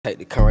Take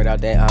the car right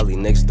out that alley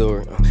next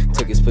door.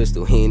 Took his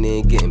pistol, he ain't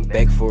in getting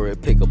back for it.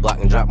 Pick a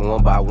block and drop them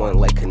one by one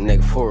like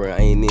Connect 4. I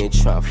ain't in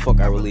trying to fuck,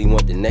 I really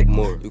want the neck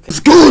more. What's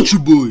good, you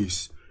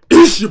boys?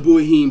 It's your boy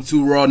Heem,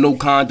 too raw, no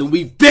condom.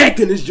 We back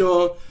in this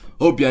joint.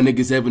 Hope y'all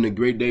niggas having a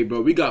great day, bro.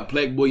 We got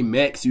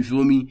Plaqueboymax, you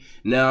feel me?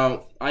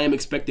 Now, I am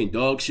expecting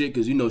dog shit,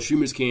 because you know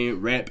streamers can't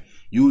rap,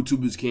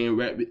 YouTubers can't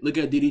rap. Look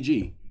at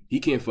DDG. He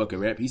can't fucking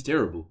rap. He's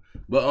terrible.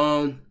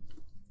 But,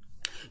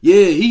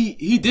 yeah,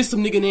 he did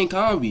some nigga named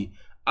Convy.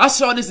 I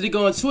saw this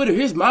nigga on Twitter.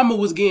 His mama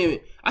was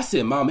getting, I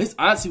said mama, his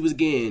auntie was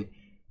getting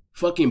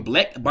fucking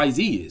blacked by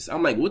Zias.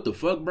 I'm like, what the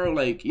fuck, bro?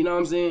 Like, you know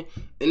what I'm saying?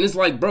 And it's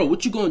like, bro,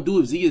 what you gonna do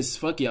if Zias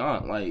fuck your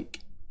aunt? Like,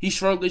 he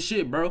shrunk as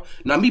shit, bro.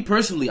 Now, me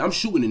personally, I'm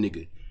shooting a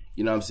nigga.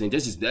 You know what I'm saying?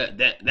 That's just,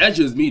 that's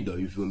just me, though,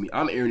 you feel me?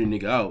 I'm airing a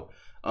nigga out.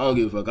 I don't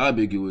give a fuck how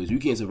big you is. You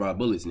can't survive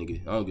bullets,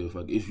 nigga. I don't give a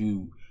fuck. If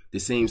you the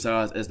same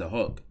size as the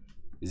Hawk,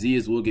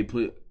 Zias will get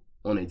put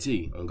on a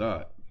T, on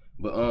God.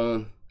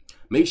 But,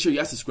 make sure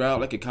y'all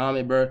subscribe, like, and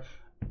comment, bro.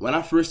 When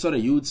I first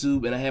started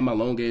YouTube and I had my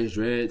long ass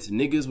dreads,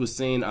 niggas was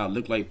saying I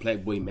look like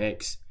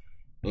Plaqueboymax.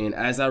 And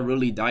as I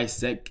really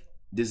dissect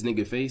this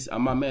nigga face,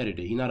 I'm not mad at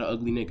it. He not an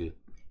ugly nigga.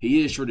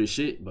 He is short as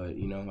shit, but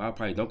you know, I'll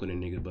probably dunk on a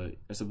nigga, but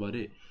that's about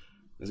it.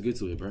 Let's get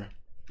to it, bro.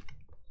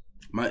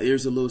 My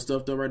ears a little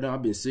stuffed up right now.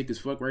 I've been sick as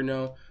fuck right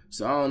now.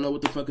 So I don't know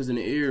what the fuck is in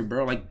the ear,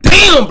 bro. Like,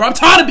 damn, bro. I'm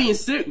tired of being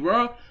sick,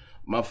 bro.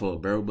 My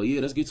fault, bro. But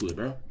yeah, let's get to it,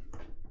 bro.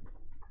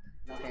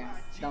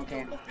 Don't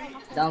care.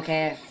 Don't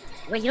care.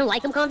 Wait, you don't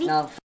like him, Convy?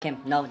 No, f him.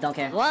 No, don't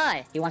care.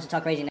 Why? He wants to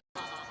talk crazy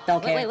now.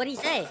 Don't care. Wait, what did he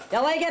say?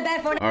 Yo, what you get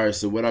back for? Alright,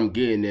 so what I'm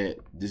getting at,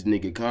 this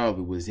nigga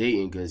Convy was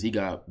hating because he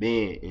got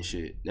banned and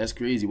shit. That's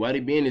crazy. Why they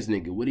ban this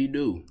nigga? What'd he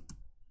do?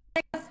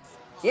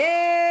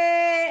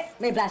 Yeah!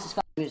 Maybe blast his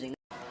fucking music.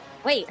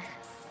 Wait,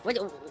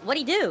 what'd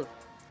he do?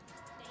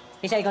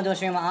 He said he gonna do a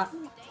stream with Aunt.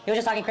 He was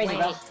just talking crazy,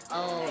 bro.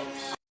 Oh.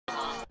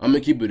 I'm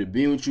gonna keep it a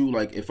beam with you.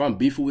 Like, if I'm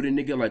beefing with a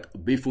nigga, like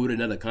beefing with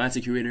another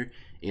content creator,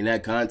 and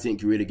that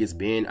content creator gets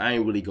banned, I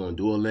ain't really gonna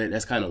do all that.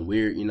 That's kind of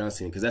weird, you know what I'm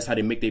saying? Because that's how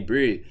they make their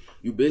bread.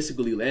 You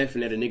basically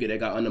laughing at a nigga that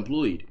got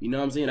unemployed. You know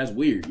what I'm saying? That's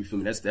weird. You feel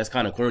me? That's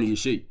kind of corny as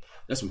shit.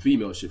 That's some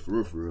female shit for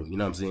real. You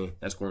know what I'm saying?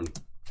 That's corny.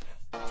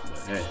 But,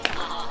 hey.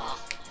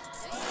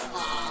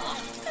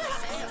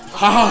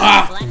 Ha ha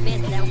ha!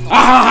 Ha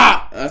ha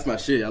ha! That's my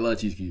shit. I love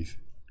cheese keys.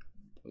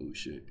 Oh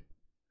shit.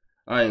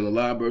 I ain't gonna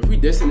lie, bro. If we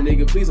dissing the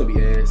nigga, please don't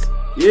be ass.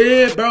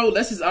 Yeah, bro.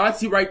 That's his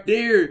auntie right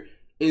there.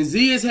 And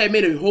Zias had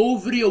made a whole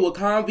video with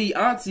Convy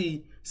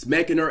auntie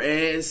smacking her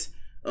ass,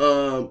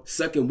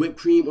 sucking whipped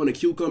cream on a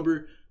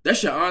cucumber.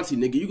 That's your auntie,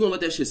 nigga. You gonna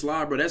let that shit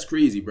slide, bro? That's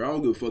crazy, bro. I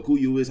don't give a fuck who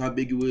you is, how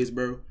big you is,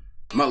 bro.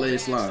 My let it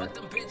slide.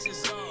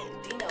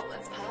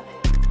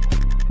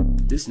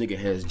 This nigga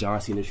has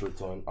John Cena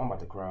shorts on. I'm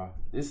about to cry.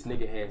 This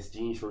nigga has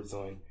jean shorts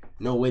on.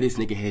 No way this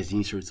nigga has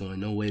jean shorts on.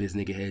 No way this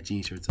nigga had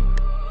jean shorts on.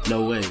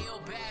 No way.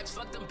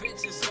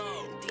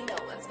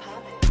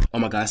 Oh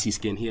my god, I see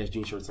skin. He has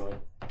jean shorts on.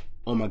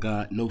 Oh my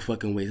god, no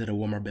fucking way. Is that a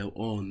Walmart belt?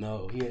 Oh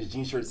no. He has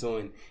jean shorts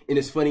on. And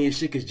it's funny as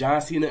shit because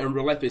John Cena in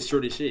real life is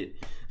short as shit.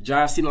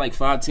 John Cena like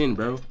 5'10",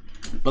 bro.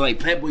 But like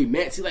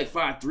Plaqueboymax, he like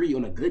 5'3"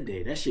 on a good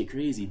day. That shit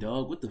crazy,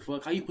 dog. What the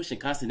fuck? How you pushing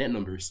constant net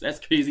numbers? That's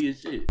crazy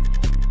as shit.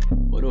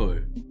 Hold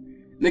on.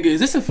 Nigga, is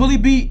this a Philly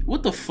beat?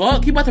 What the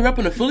fuck? He about to rap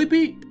on a Philly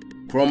beat?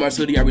 Chromar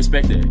City, I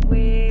respect that.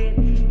 With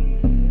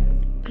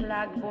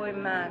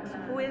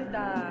Plaqueboymax. Who is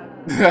that?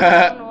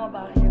 I don't know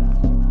about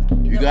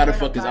him. You gotta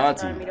fuck his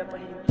auntie.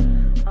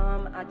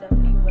 I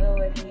definitely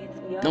will if he hits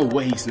me up. No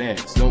way he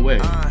snaps. No way.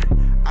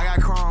 I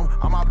got chrome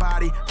on my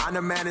body. I'm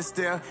the man is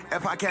still.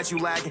 If I catch you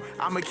lagging,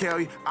 I'ma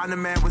kill you. I'm the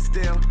man with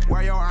still.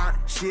 Where your aunt?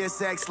 She a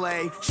sex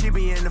slave. She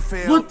be in the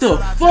field. What the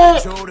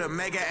fuck?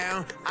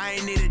 I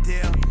ain't need a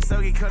deal. So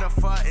he could have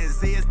fought and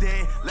see us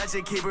dead. Let's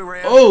just keep it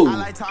real. Oh. I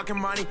like talking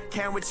money.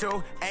 Can with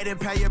you. Ain't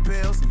didn't pay your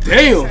bills.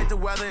 Damn.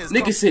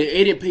 Nigga said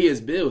A didn't pay his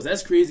bills.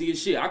 That's crazy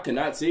as shit. I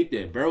cannot take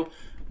that, bro.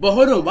 But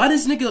hold on. Why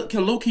this nigga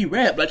can low-key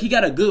rap? Like, he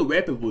got a good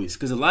rapping voice.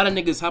 Because a lot of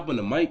niggas hop on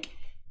the mic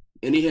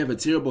and they have a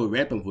terrible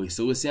rapping voice.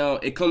 So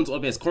it comes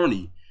off as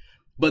corny.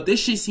 But this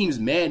shit seems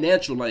mad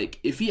natural. Like,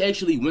 if he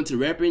actually went to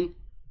rapping,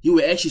 he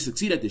would actually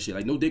succeed at this shit.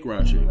 Like, no dick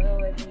round shit.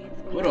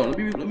 Hold on.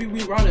 Let me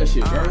reroute that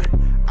shit, bro.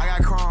 I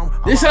got chrome.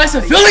 This is like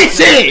some Philly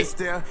shit.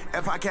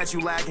 If I catch you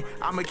lagging,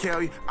 I'ma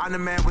kill you. I'm the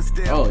man with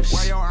still. Oh,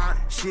 Where your aunt?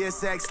 She a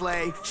sex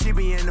slave. She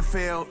be in the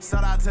field.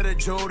 Shout out to the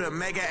Jew, the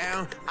Mega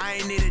M. I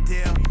ain't need a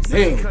deal.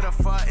 Damn. Could have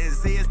fought and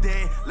see us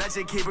dead. Let's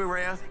just keep it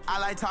real. I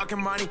like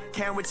talking money.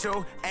 Can with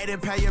you. Ain't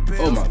didn't pay your bills.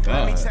 Oh my god.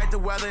 Let me check the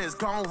weather. It's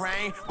gon'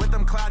 rain with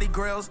them cloudy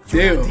grills.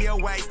 Damn.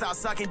 DOA, stop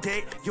sucking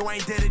dick. You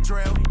ain't did a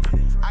drill.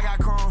 I got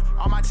chrome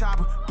on my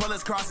chopper.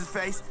 Bullets cross his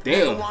face.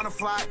 Damn. Nigga wanna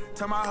fly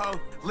to my hoe.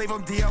 Leave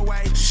him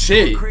DOA.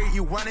 Shit.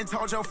 You went and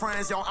told your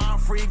friends, yo, I'm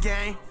free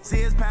game.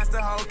 See us past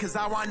the hoe, cause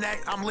I want that.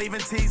 I'm leaving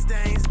tea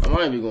stains. I'm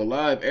not even gonna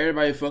lie. If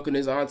everybody fucking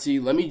his auntie,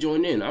 let me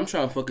join in. I'm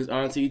trying to fuck his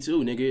auntie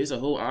too, nigga. It's a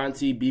whole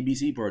auntie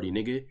BBC party,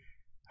 nigga.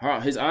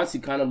 His auntie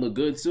kind of look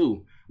good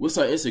too. What's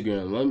her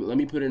Instagram? Let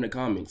me put it in the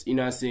comments. You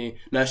know what I'm saying?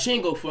 Now, she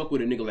ain't go fuck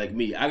with a nigga like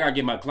me. I gotta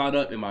get my clout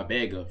up and my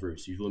bag up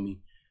first. You feel me?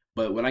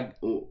 But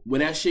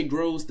when that shit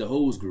grows, the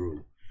hoes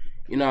grow.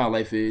 You know how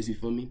life is, you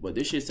feel me? But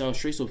this shit sounds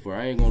straight so far,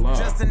 I ain't gonna lie.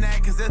 Just a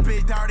neck, cause this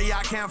bitch dirty,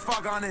 I can't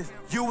fuck on it.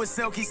 You was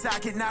Silky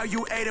Socket, now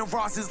you Aiden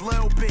Ross's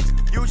little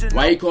bitch.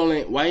 Why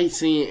he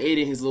saying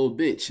Aiden his little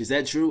bitch? Is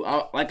that true?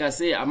 Like I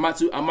said, I'm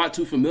not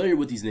too familiar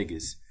with these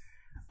niggas.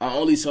 I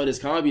only saw this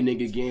Convi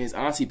nigga getting his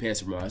auntie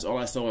passed around. That's all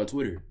I saw on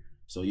Twitter.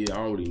 So yeah, I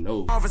don't really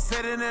know. Hold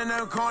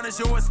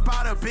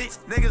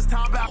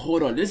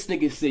on, this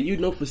nigga said you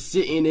know for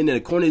sitting in the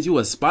corners you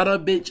a spotter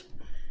bitch.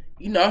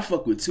 You know I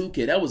fuck with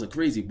 2K. That was a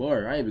crazy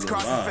bar. I ain't even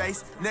gonna lie.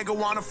 Face, nigga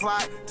wanna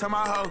fly to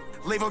my hoe,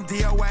 leave him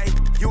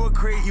DOA. You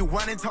agree? You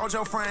went and told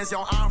your friends,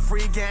 yo, I'm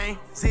free game.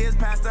 See us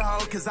past the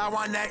hoe, cause I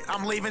want that.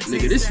 I'm leaving.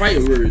 Nigga, this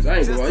fighting words. I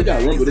ain't gonna lie. You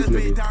gotta rumble this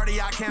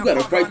nigga. You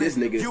gotta fight this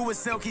nigga. You was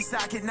Silky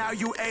Socket, now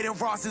you Aiden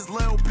Ross's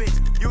little bitch.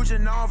 You just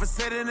known for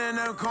sitting in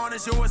the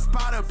corners, you a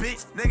spotter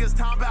bitch. Niggas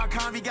talking about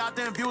Convi got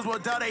them views, well,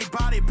 duh, they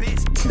body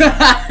bitch.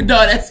 No,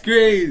 that's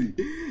crazy.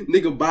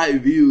 Nigga body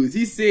views.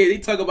 He said they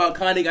talk about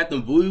Convi got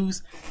them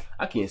views.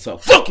 I can't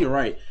talk fucking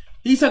right.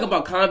 He talking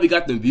about Convi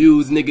got them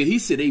views, nigga. He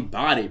said they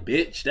bought it,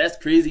 bitch. That's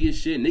crazy as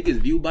shit. Niggas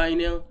view buying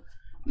now.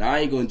 Now I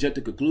ain't gonna jump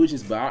to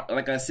conclusions, but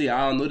like I said,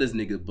 I don't know this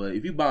nigga. But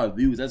if you buy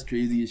views, that's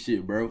crazy as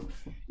shit, bro.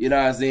 You know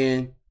what I'm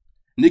saying?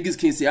 Niggas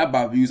can't say I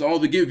buy views. I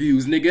only get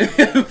views, nigga.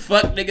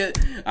 Fuck, nigga.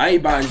 I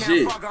ain't buying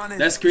shit.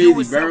 That's crazy,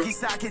 bro.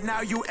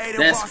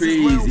 That's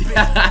crazy. No.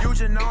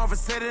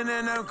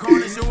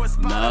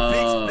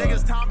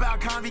 Niggas talking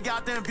about Convi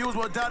got them views,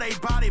 well, duh, they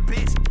body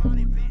bitch.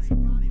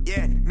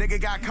 Yeah, nigga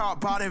got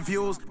caught botting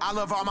views. I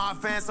love all my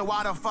fans, so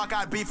why the fuck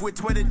I beef with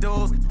Twitter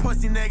dudes?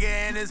 Pussy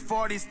nigga in his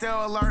 40s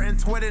still alerting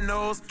Twitter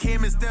news.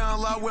 Kim is still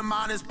in love with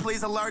minors,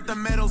 please alert the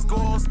middle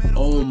schools.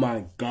 Oh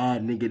my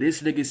god, nigga.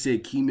 This nigga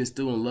said Kim is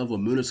still in love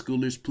with middle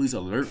schoolers, please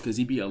alert, because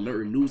he be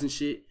alerting news and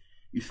shit.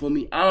 You feel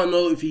me? I don't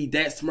know if he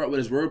that smart with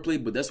his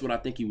wordplay, but that's what I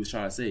think he was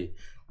trying to say.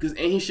 Cause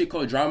ain't his shit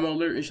called drama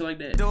alert and shit like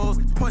that?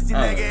 Pussy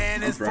nigga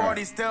in his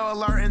 40s still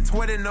alerting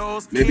Twitter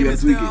news. Maybe Kim I'm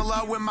still tweaking. in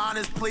love with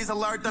minors, please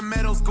alert the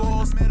middle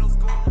schools.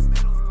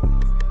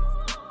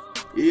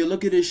 Yeah,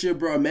 look at this shit,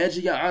 bro.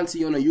 Imagine your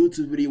auntie on a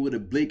YouTube video with a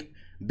big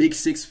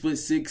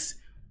 6'6",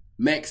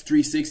 max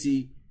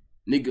 360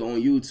 nigga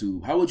on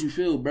YouTube. How would you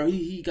feel, bro?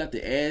 He got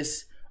the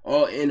ass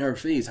all in her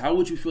face. How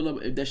would you feel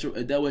if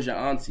that was your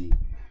auntie?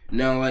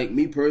 Now, like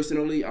me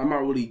personally, I'm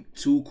not really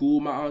too cool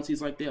with my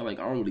aunties like that. Like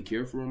I don't really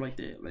care for them like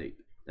that. Like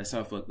that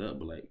sound fucked up,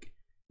 but like,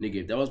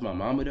 nigga, if that was my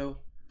mama though,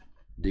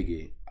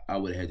 nigga, I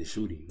would have had to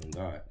shoot him. On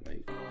God,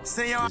 like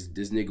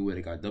this nigga would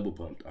have got double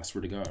pumped. I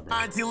swear to God, bro.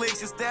 Auntie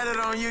leaks, you started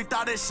on you,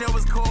 thought this shit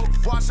was cool.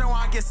 Watch your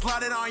aunt get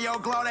slutted on your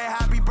glow, they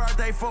happy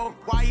birthday fool.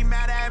 Why you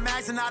mad at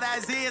Max and not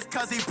at Z? It's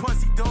cause he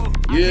pussy dude.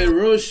 Yeah,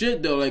 real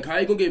shit though. Like how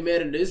you gonna get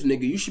mad at this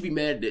nigga? You should be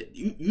mad at that.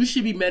 You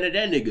should be mad at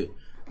that nigga.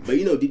 But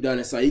you know, deep down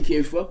inside, he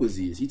can't fuck with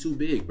Z. He too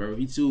big, bro.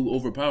 He too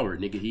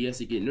overpowered, nigga. He has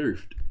to get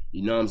nerfed.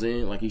 You know what I'm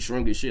saying? Like he's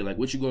strong as shit. Like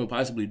what you gonna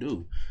possibly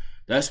do?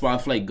 That's why I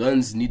feel like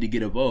guns need to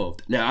get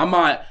involved. Now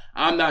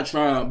I'm not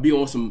trying to be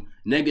on some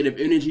negative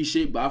energy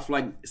shit, but I feel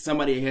like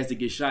somebody has to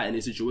get shot in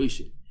this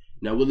situation.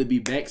 Now will it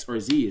be Max or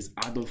Z?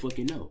 I don't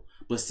fucking know.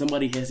 But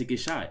somebody has to get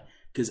shot.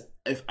 Cause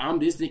if I'm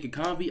this nigga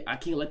Convi, I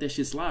can't let that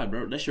shit slide,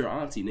 bro. That's your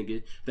auntie,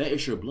 nigga. That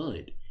is your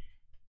blood.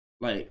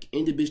 Like,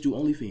 and the bitch do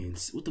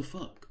OnlyFans. What the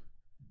fuck?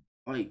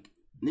 Like,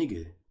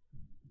 nigga.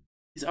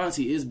 His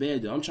auntie is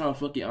bad though. I'm trying to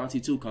fuck your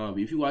auntie too,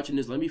 Convi. If you watching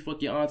this, let me fuck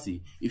your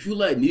auntie. If you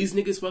let these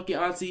niggas fuck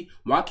your auntie,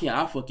 why can't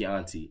I fuck your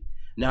auntie?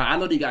 Now, I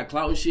know they got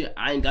clout and shit.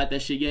 I ain't got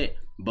that shit yet.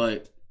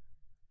 But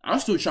I'm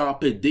still trying to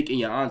put dick in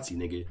your auntie,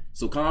 nigga.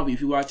 So, Convi,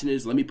 if you watching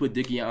this, let me put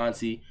dick in your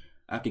auntie.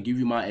 I can give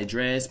you my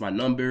address, my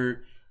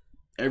number,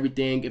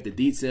 everything, get the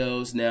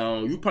details. Now,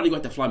 you probably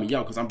got to fly me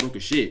out because I'm broke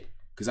as shit.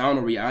 Because I don't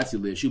know where your auntie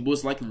lives. She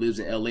most likely lives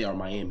in LA or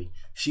Miami.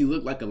 She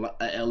looked like a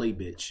LA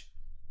bitch.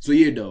 So,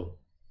 yeah, though.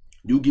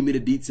 You give me the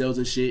details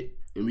and shit,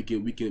 and we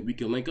can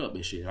link up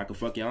and shit. I can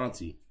fuck your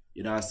auntie.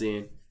 You know what I'm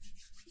saying?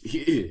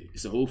 Yeah,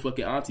 it's a whole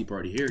fucking auntie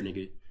party here,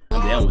 nigga.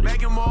 I'm down with it.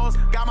 Making moves,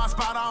 got my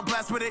spot on,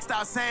 blessed with it.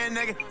 Stop saying,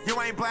 nigga,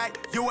 you ain't black,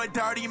 you a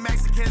dirty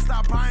Mexican.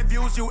 Stop buying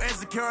views, you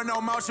insecure,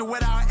 no motion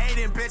without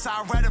aiding, bitch.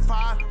 I read it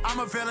 5. I'm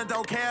a villain,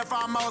 don't care if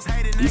I'm most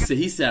hated, nigga.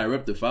 He said I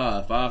ripped the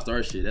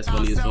 5-star shit. That's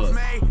funny as fuck.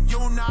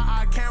 You know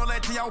I can't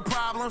relate to your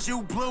problems.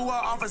 You blew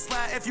up off a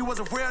slat. If you was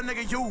a real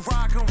nigga, you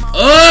rock him.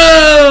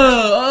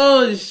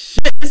 Oh shit.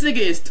 This nigga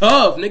is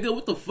tough, nigga.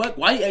 What the fuck?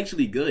 Why he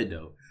actually good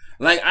though?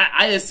 Like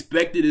I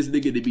expected this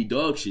nigga to be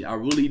dog shit. I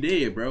really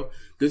did, bro.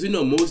 Cause you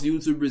know most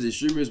YouTubers and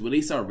streamers when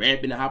they start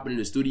rapping and hopping in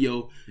the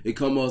studio, it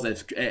comes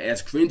as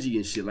cringy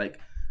and shit. Like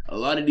a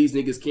lot of these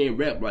niggas can't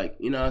rap. Like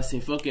you know what I'm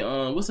saying?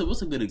 Fucking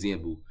what's a good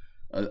example?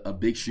 A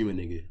big streamer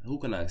nigga. Who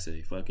can I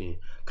say? Fucking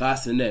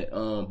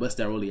Castanet. Bust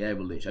Down Rolly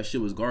Avalanche. That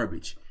shit was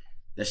garbage.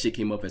 That shit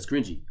came up as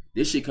cringy.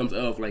 This shit comes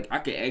off like I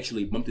can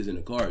actually bump this in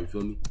the car. You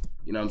feel me?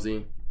 You know what I'm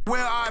saying?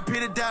 Well, I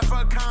repeat the death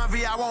for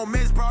Convi. I won't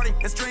miss Brody.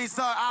 And Stream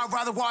Suck, I'd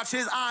rather watch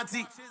his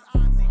auntie.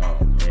 Oh,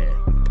 man.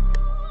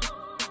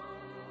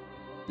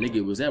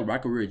 Nigga, was that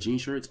Rocket Wear jean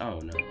shirts? I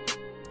don't know.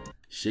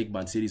 Shake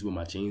my titties with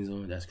my chains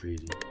on? That's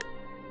crazy.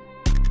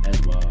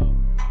 That's wild.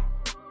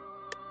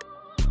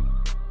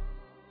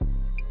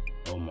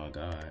 Oh my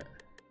god.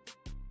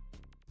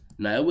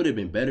 Now it would have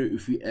been better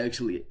if we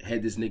actually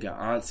had this nigga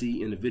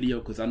auntie in the video,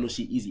 because I know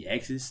she easy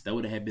access. That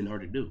would have been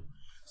hard to do.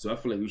 So I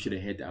feel like we should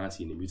have had the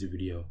auntie in the music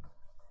video.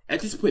 At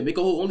this point, make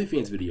a whole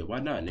OnlyFans video. Why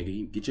not,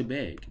 nigga? Get your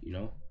bag, you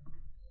know.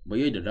 But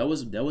yeah, that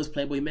was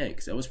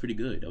Plaqueboymax. That was pretty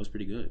good. That was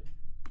pretty good.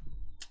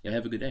 Y'all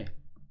have a good day.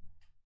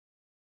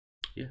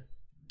 Yeah,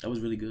 that was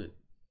really good.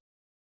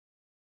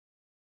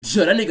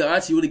 Yo, that nigga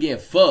auntie really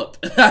getting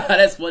fucked.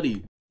 That's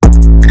funny.